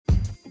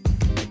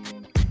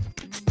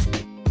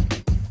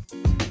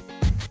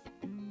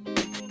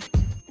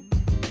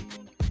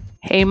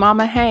Hey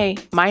Mama Hey,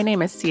 my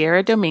name is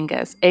Sierra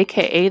Dominguez,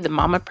 aka the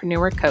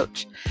Mamapreneur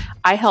Coach.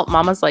 I help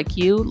mamas like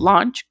you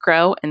launch,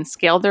 grow, and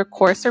scale their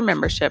course or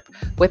membership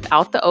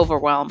without the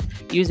overwhelm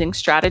using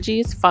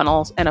strategies,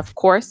 funnels, and of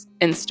course,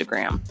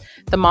 Instagram.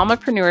 The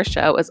Mamapreneur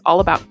Show is all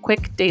about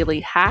quick daily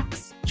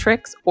hacks,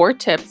 tricks, or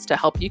tips to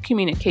help you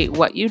communicate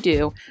what you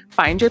do,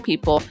 find your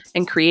people,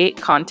 and create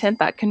content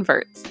that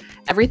converts.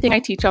 Everything I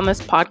teach on this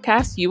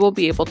podcast, you will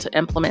be able to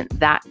implement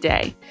that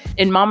day.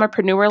 In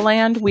Mamapreneur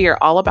Land, we are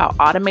all about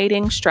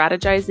automating,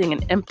 strategizing,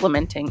 and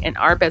implementing in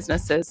our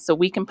businesses so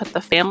we can put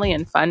the family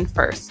and fun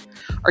first.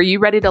 Are you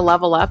ready to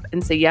level up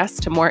and say yes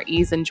to more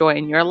ease and joy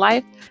in your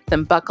life?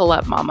 Then buckle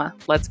up, Mama.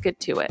 Let's get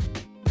to it.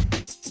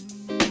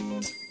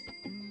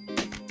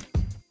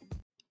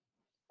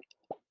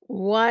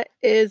 What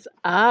is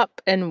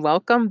up? And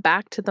welcome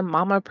back to the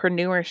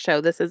Mamapreneur Show.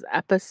 This is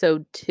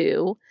episode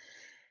 2.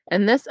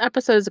 And this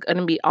episode is going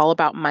to be all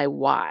about my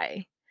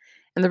why.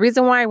 And the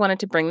reason why I wanted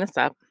to bring this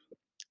up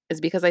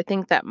is because I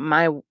think that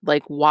my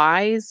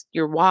whys,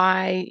 your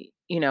why,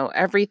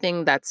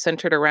 everything that's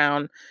centered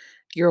around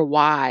your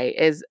why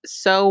is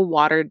so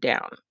watered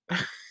down.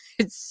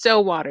 It's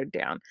so watered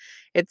down.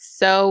 It's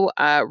so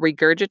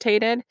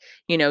regurgitated.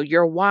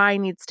 Your why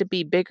needs to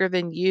be bigger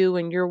than you,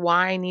 and your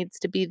why needs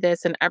to be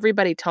this, and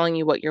everybody telling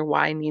you what your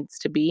why needs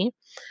to be.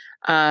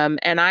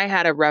 And I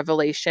had a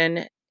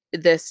revelation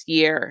this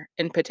year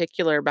in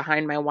particular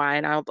behind my why,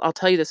 and I'll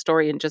tell you the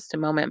story in just a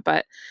moment,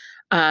 but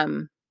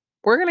um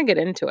we're going to get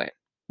into it.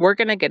 We're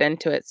going to get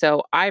into it.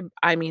 So I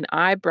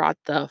brought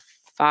the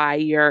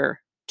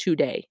fire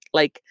today.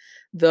 Like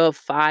the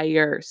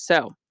fire.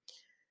 So,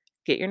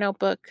 get your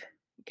notebook,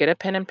 get a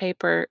pen and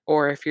paper,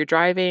 or if you're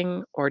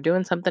driving or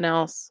doing something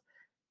else,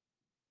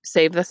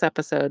 save this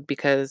episode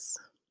because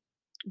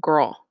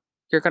girl,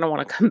 you're going to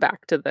want to come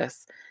back to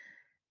this.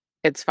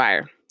 It's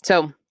fire.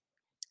 So,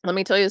 let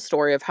me tell you a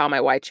story of how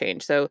my why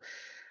changed. So,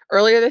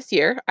 earlier this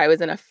year, I was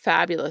in a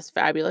fabulous,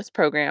 fabulous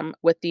program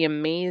with the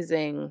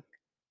amazing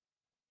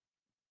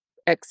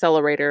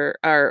accelerator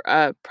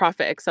or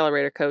profit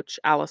accelerator coach,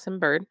 Allison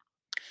Bird.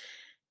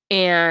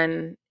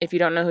 And if you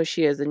don't know who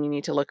she is, then you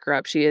need to look her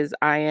up. She is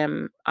I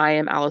am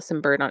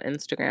Allison Bird on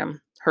Instagram.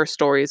 Her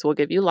stories will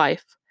give you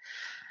life.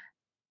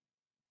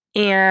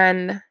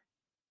 And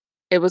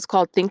it was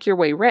called Think Your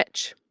Way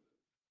Rich.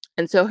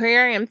 And so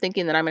here I am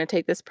thinking that I'm going to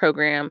take this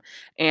program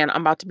and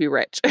I'm about to be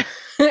rich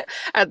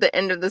at the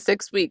end of the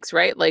 6 weeks,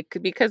 right? Like,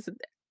 because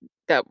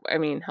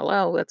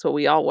hello, that's what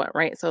we all want,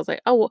 right? So I was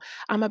like, oh, well,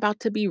 I'm about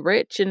to be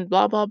rich and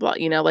blah, blah, blah,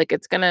 like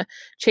it's going to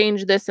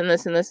change this and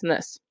this and this and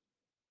this.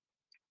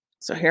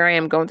 So here I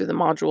am going through the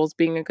modules,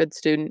 being a good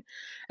student.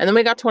 And then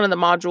we got to one of the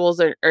modules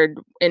or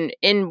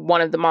in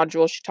one of the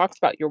modules, she talks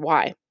about your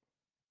why.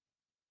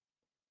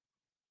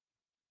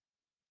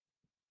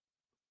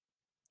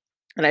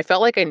 And I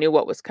felt like I knew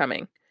what was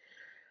coming.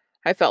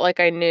 I felt like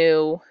I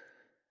knew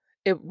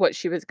what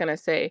she was going to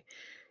say.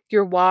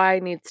 Your why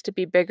needs to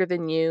be bigger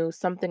than you,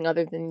 something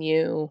other than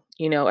you,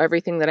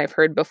 everything that I've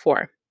heard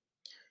before.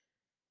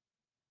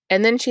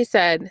 And then she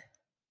said,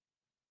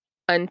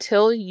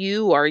 until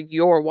you are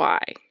your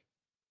why,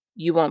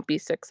 you won't be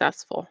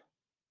successful.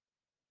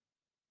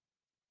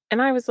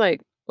 And I was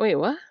like, wait,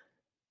 what?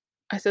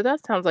 I said,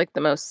 that sounds like the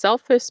most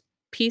selfish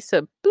piece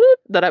of bloop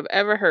that I've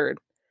ever heard.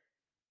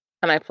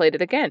 And I played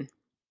it again.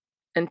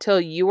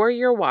 Until you are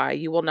your why,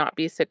 you will not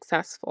be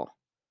successful.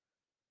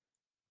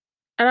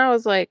 And I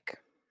was like,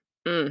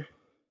 So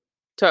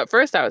at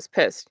first I was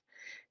pissed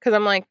because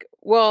I'm like,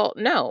 well,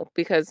 no,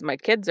 because my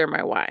kids are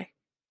my why.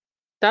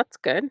 That's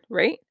good,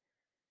 right?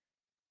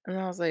 And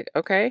I was like,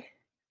 okay.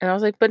 And I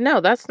was like, but no,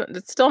 that's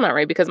still not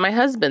right because my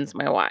husband's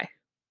my why.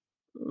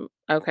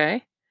 Okay.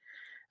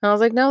 And I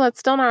was like, no, that's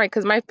still not right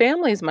because my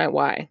family's my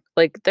why.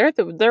 Like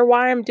they're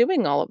why I'm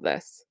doing all of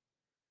this.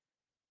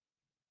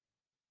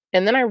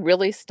 And then I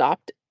really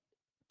stopped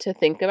to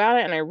think about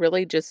it and I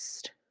really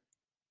just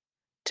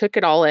took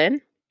it all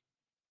in.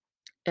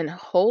 And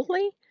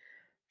holy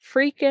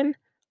freaking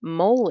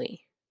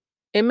moly,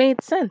 it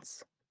made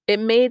sense. It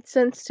made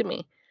sense to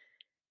me.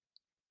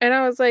 And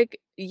I was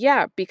like,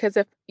 yeah, because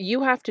if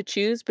you have to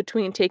choose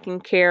between taking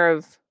care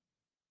of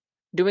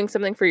doing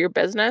something for your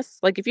business,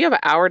 like if you have an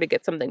hour to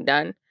get something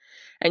done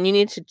and you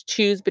need to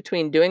choose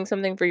between doing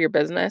something for your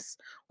business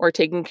or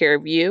taking care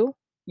of you,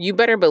 you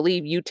better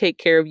believe you take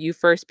care of you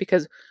first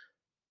because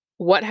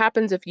what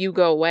happens if you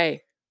go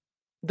away?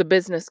 The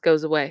business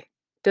goes away.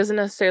 Doesn't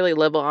necessarily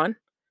live on.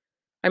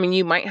 I mean,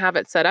 you might have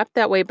it set up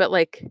that way, but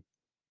like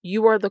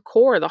you are the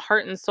core, the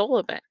heart and soul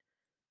of it.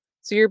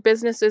 So your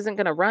business isn't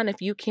going to run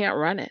if you can't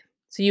run it.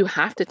 So you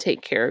have to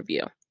take care of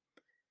you.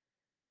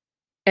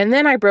 And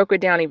then I broke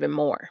it down even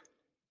more.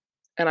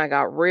 And I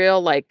got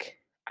real,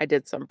 I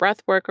did some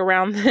breath work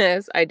around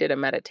this. I did a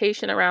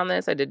meditation around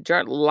this. I did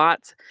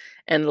lots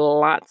and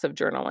lots of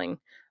journaling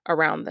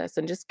around this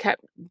and just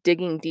kept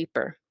digging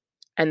deeper.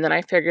 And then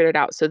I figured it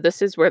out. So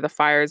this is where the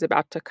fire is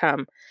about to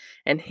come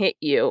and hit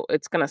you.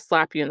 It's going to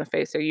slap you in the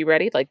face. Are you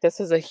ready? Like this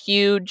is a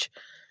huge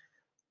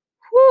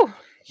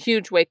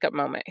wake up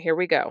moment. Here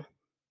we go.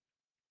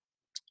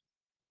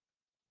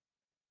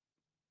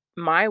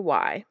 my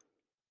why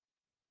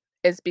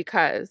is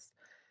because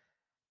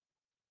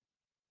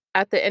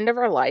at the end of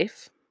our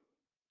life,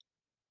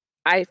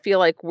 I feel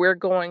like we're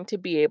going to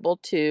be able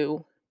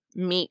to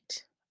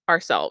meet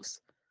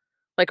ourselves.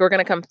 Like we're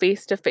going to come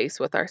face to face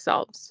with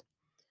ourselves.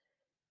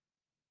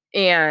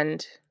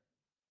 And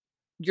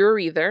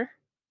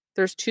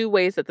there's two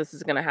ways that this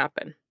is going to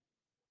happen.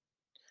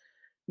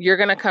 You're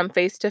going to come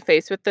face to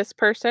face with this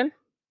person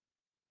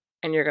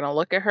and you're going to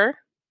look at her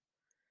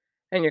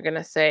and you're going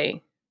to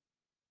say,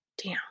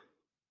 damn,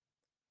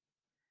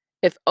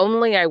 if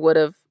only I would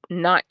have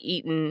not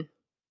eaten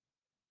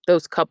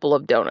those couple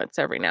of donuts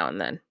every now and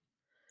then.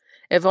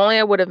 If only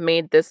I would have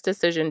made this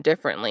decision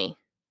differently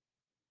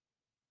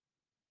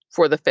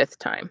for the 5th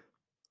time.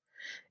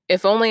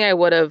 If only I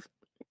would have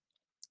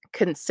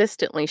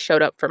consistently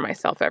showed up for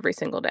myself every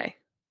single day.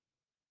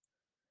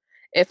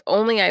 If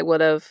only I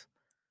would have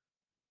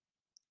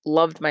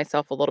loved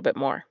myself a little bit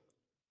more.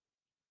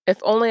 If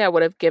only I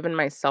would have given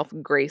myself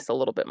grace a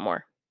little bit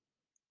more.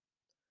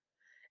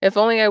 If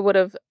only I would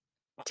have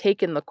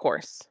taken the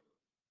course.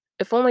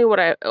 If only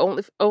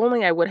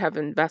I would have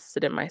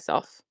invested in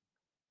myself,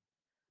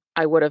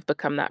 I would have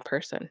become that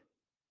person.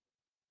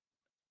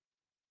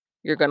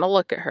 You're going to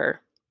look at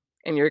her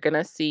and you're going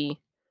to see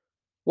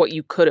what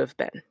you could have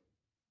been.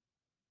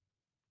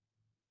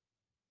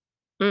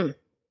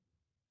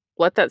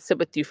 Let that sit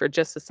with you for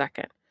just a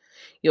second.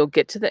 You'll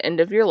get to the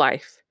end of your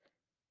life.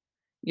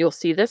 You'll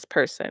see this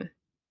person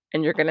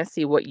and you're going to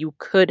see what you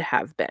could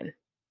have been.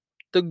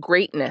 The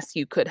greatness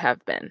you could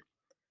have been.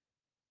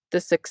 The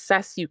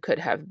success you could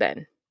have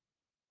been.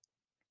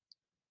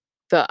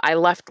 I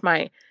left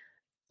my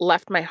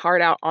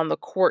heart out on the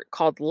court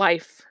called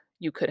life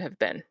you could have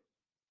been.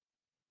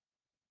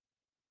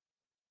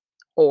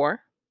 Or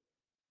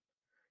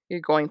you're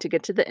going to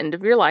get to the end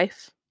of your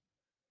life.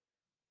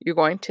 You're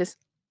going to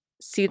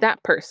see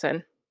that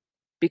person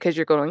because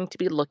you're going to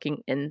be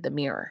looking in the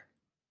mirror.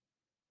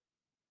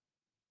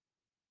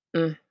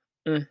 I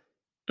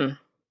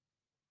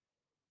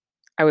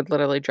would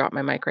literally drop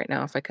my mic right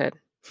now if I could.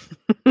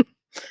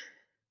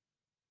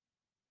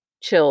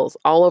 Chills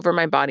all over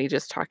my body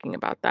just talking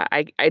about that.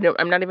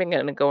 I'm not even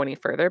going to go any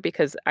further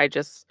because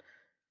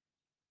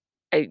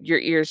your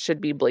ears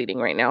should be bleeding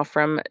right now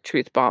from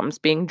truth bombs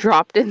being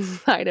dropped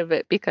inside of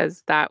it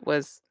because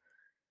those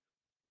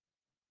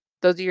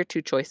are your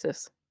two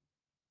choices.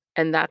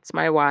 And that's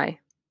my why.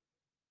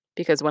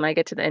 Because when I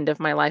get to the end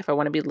of my life, I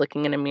want to be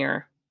looking in a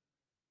mirror.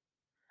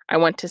 I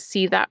want to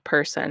see that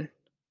person,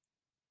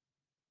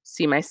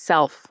 see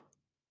myself,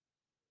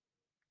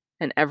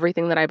 and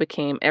everything that I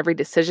became, every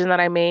decision that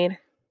I made,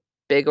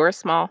 big or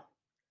small,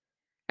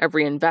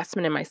 every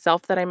investment in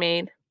myself that I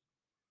made,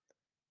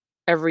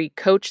 every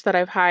coach that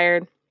I've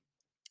hired,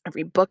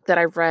 every book that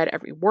I've read,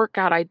 every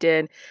workout I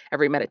did,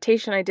 every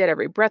meditation I did,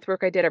 every breath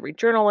work I did, every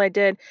journal I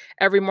did,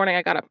 every morning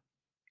I got up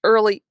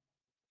early.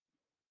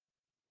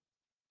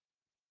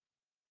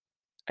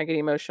 I get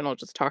emotional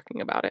just talking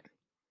about it.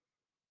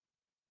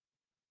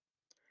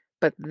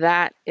 But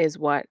that is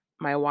what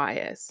my why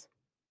is.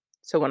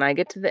 So when I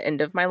get to the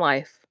end of my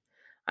life,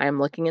 I am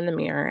looking in the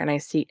mirror and I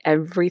see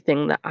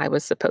everything that I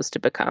was supposed to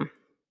become.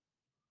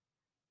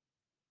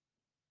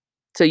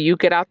 So you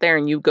get out there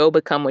and you go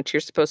become what you're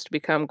supposed to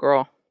become,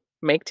 girl.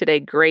 Make today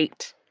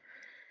great.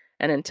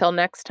 And until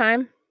next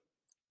time,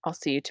 I'll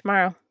see you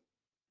tomorrow.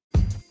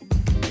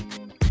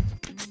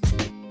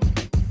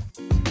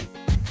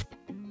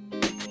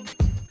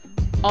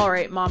 All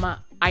right,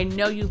 mama, I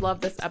know you love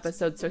this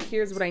episode, so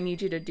here's what I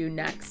need you to do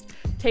next.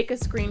 Take a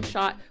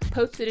screenshot,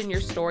 post it in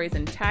your stories,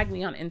 and tag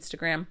me on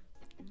Instagram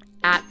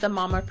at the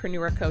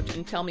Mamapreneur Coach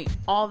and tell me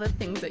all the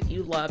things that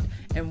you loved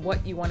and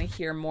what you want to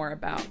hear more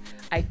about.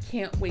 I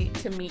can't wait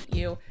to meet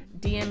you.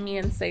 DM me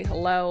and say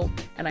hello,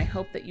 and I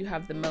hope that you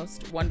have the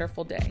most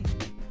wonderful day.